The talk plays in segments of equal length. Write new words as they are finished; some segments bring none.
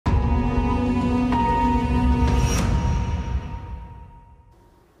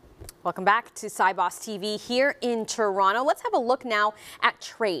Welcome back to Sibos TV here in Toronto. Let's have a look now at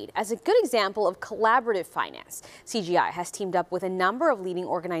trade as a good example of collaborative finance. CGI has teamed up with a number of leading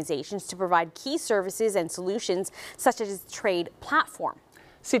organizations to provide key services and solutions such as its trade platform.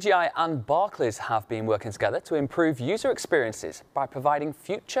 CGI and Barclays have been working together to improve user experiences by providing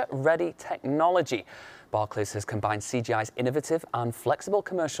future-ready technology. Barclays has combined CGI's innovative and flexible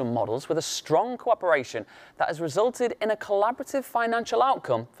commercial models with a strong cooperation that has resulted in a collaborative financial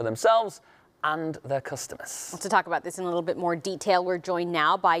outcome for themselves and their customers. Well, to talk about this in a little bit more detail, we're joined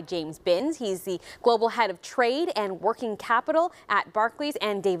now by James Binns. He's the Global Head of Trade and Working Capital at Barclays,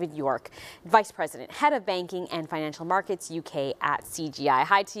 and David York, Vice President, Head of Banking and Financial Markets UK at CGI.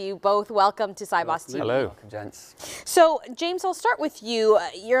 Hi to you both. Welcome to Sibos TV. Hello. Welcome, gents. So, James, I'll start with you.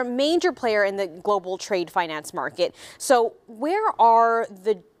 You're a major player in the global trade finance market. So what were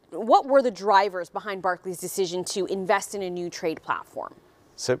the drivers behind Barclays' decision to invest in a new trade platform?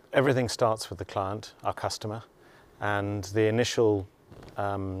 So everything starts with the client, our customer, and the initial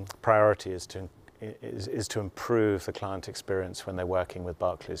priority is to improve the client experience when they're working with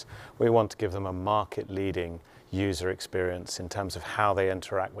Barclays. We want to give them a market-leading user experience in terms of how they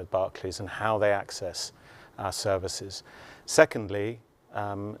interact with Barclays and how they access our services. Secondly,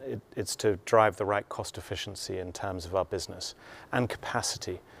 it's to drive the right cost efficiency in terms of our business and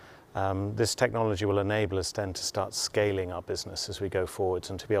capacity. This technology will enable us then to start scaling our business as we go forwards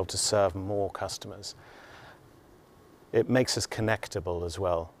and to be able to serve more customers. It makes us connectable as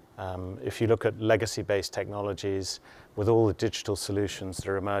well. If you look at legacy-based technologies with all the digital solutions that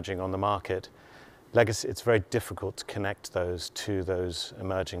are emerging on the market, it's very difficult to connect those to those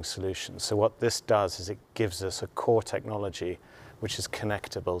emerging solutions. So what this does is it gives us a core technology which is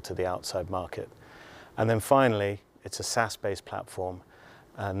connectable to the outside market. And then finally, it's a SaaS-based platform.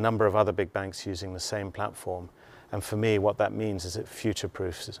 A number of other big banks using the same platform. And for me, what that means is it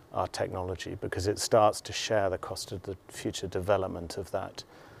future-proofs our technology because it starts to share the cost of the future development of that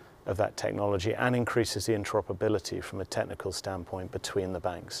technology and increases the interoperability from a technical standpoint between the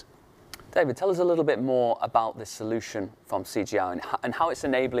banks. David, tell us a little bit more about this solution from CGI and how it's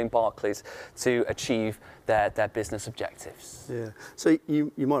enabling Barclays to achieve their business objectives. Yeah, so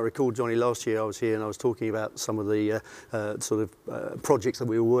you might recall, Johnny, last year I was here and I was talking about some of the projects that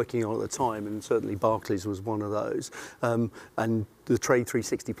we were working on at the time, and certainly Barclays was one of those. And the Trade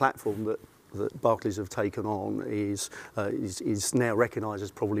 360 platform that Barclays have taken on is now recognised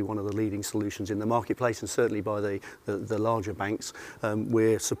as probably one of the leading solutions in the marketplace, and certainly by the larger banks.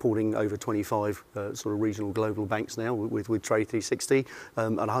 We're supporting over 25 sort of regional global banks now with Trade 360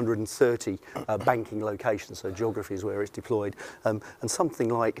 and 130 banking locations, so geographies where it's deployed, and something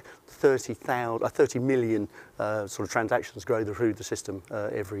like 30 million sort of transactions go through the system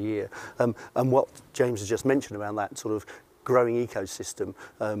every year. And what James has just mentioned about that sort of growing ecosystem,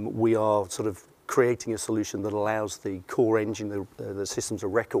 we are sort of creating a solution that allows the core engine, the systems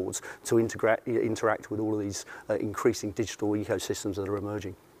of records, to interact with all of these increasing digital ecosystems that are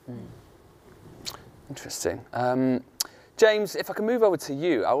emerging. Interesting. James, if I can move over to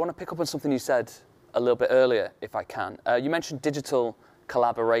you, I want to pick up on something you said a little bit earlier, if I can. You mentioned digital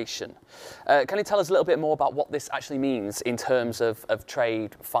collaboration. Can you tell us a little bit more about what this actually means in terms of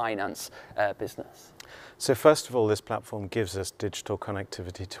trade finance business? So first of all, this platform gives us digital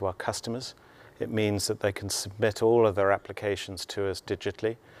connectivity to our customers. It means that they can submit all of their applications to us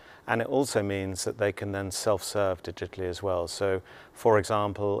digitally. And it also means that they can then self-serve digitally as well. So, for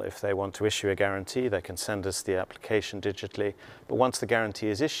example, if they want to issue a guarantee, they can send us the application digitally. But once the guarantee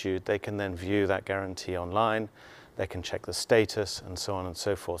is issued, they can then view that guarantee online. They can check the status and so on and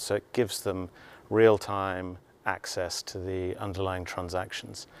so forth. So it gives them real-time access to the underlying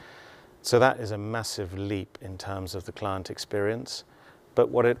transactions. So that is a massive leap in terms of the client experience. But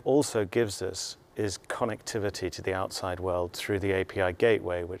what it also gives us is connectivity to the outside world through the API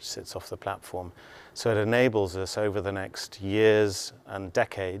gateway, which sits off the platform. So it enables us over the next years and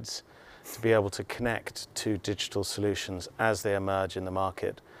decades to be able to connect to digital solutions as they emerge in the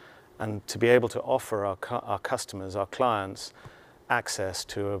market, and to be able to offer our customers, our clients, access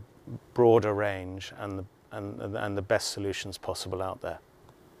to a broader range and the best solutions possible out there.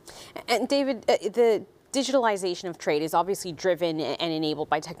 And David, the digitalization of trade is obviously driven and enabled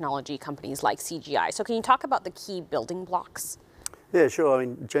by technology companies like CGI. So can you talk about the key building blocks? Yeah, sure. I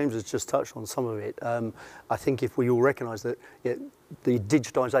mean, James has just touched on some of it. I think if we all recognise that the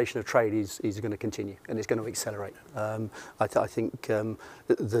digitisation of trade is going to continue and it's going to accelerate. I think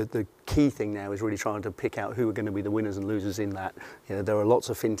the key thing now is really trying to pick out who are going to be the winners and losers in that. There are lots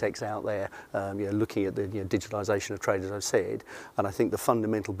of fintechs out there looking at the digitisation of trade, as I've said, and I think the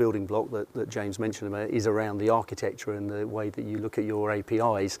fundamental building block that James mentioned about is around the architecture and the way that you look at your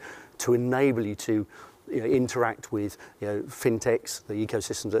APIs to enable you to interact with fintechs, the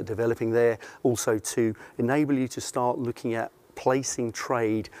ecosystems that are developing there, also to enable you to start looking at placing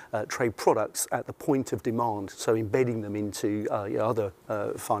trade products at the point of demand, so embedding them into other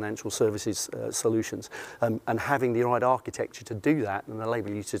financial services solutions, and having the right architecture to do that and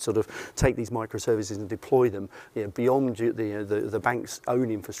enable you to sort of take these microservices and deploy them beyond the bank's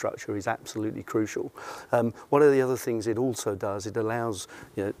own infrastructure is absolutely crucial. One of the other things it also does, it allows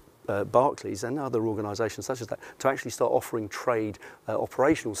Barclays and other organisations such as that to actually start offering trade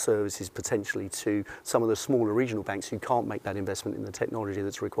operational services potentially to some of the smaller regional banks who can't make that investment in the technology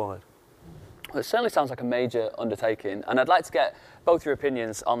that's required. Well, it certainly sounds like a major undertaking, and I'd like to get both your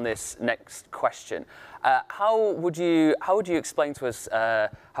opinions on this next question. How would you explain to us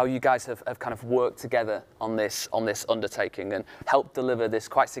how you guys have kind of worked together on this undertaking and helped deliver this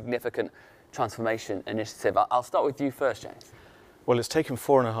quite significant transformation initiative? I'll start with you first, James. Well, it's taken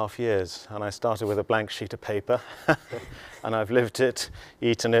 4.5 years, and I started with a blank sheet of paper, and I've lived it,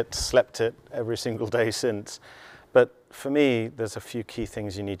 eaten it, slept it every single day since. But for me, there's a few key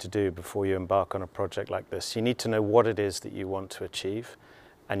things you need to do before you embark on a project like this. You need to know what it is that you want to achieve,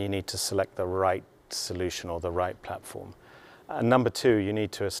 and you need to select the right solution or the right platform. And number two, you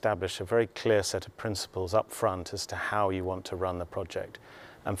need to establish a very clear set of principles up front as to how you want to run the project.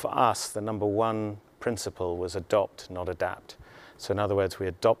 And for us, the number one principle was adopt, not adapt. So in other words, we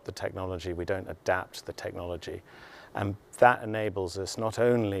adopt the technology, we don't adapt the technology. And that enables us not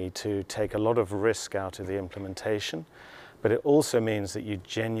only to take a lot of risk out of the implementation, but it also means that you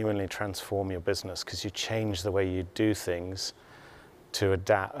genuinely transform your business because you change the way you do things to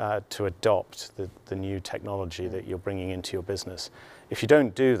adopt the new technology that you're bringing into your business. If you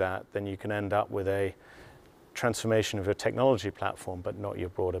don't do that, then you can end up with a transformation of your technology platform, but not your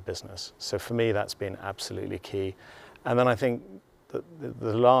broader business. So for me, that's been absolutely key. And then I think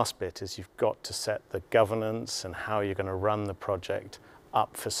the last bit is you've got to set the governance and how you're going to run the project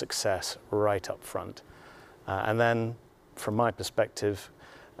up for success right up front. And then from my perspective,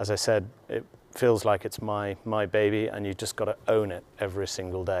 as I said, it feels like it's my baby, and you've just got to own it every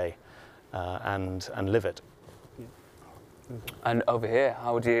single day and live it. And over here,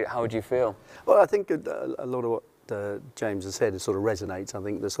 how would you feel? Well, I think a lot of what James has said, it sort of resonates. I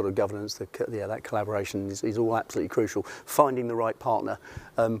think the sort of governance, that collaboration is all absolutely crucial. Finding the right partner.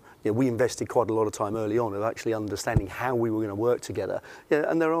 We invested quite a lot of time early on of actually understanding how we were going to work together.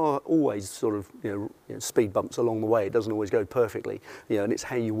 And there are always sort of speed bumps along the way. It doesn't always go perfectly. And it's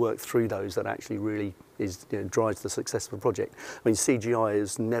how you work through those that actually really drives the success of a project. I mean, CGI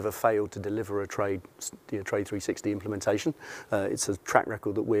has never failed to deliver a Trade 360 implementation. It's a track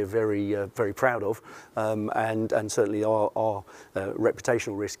record that we're very proud of, and certainly our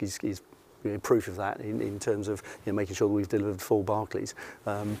reputational risk is proof of that in terms of making sure that we've delivered for Barclays.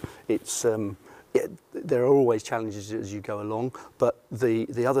 There are always challenges as you go along, but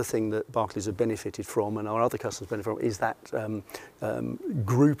the other thing that Barclays have benefited from, and our other customers benefit from, is that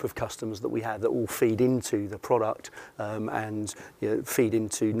group of customers that we have that all feed into the product and feed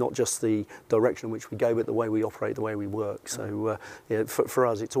into not just the direction in which we go, but the way we operate, the way we work. So for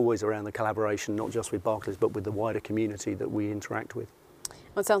us, it's always around the collaboration, not just with Barclays, but with the wider community that we interact with.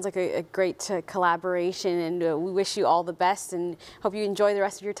 Well, it sounds like a great collaboration, and we wish you all the best and hope you enjoy the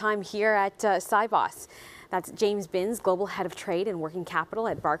rest of your time here at Sibos. That's James Binns, Global Head of Trade and Working Capital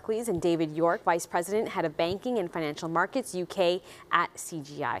at Barclays, and David York, Vice President, Head of Banking and Financial Markets, UK at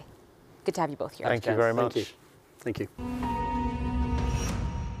CGI. Good to have you both here. Thank you very much. Thank you.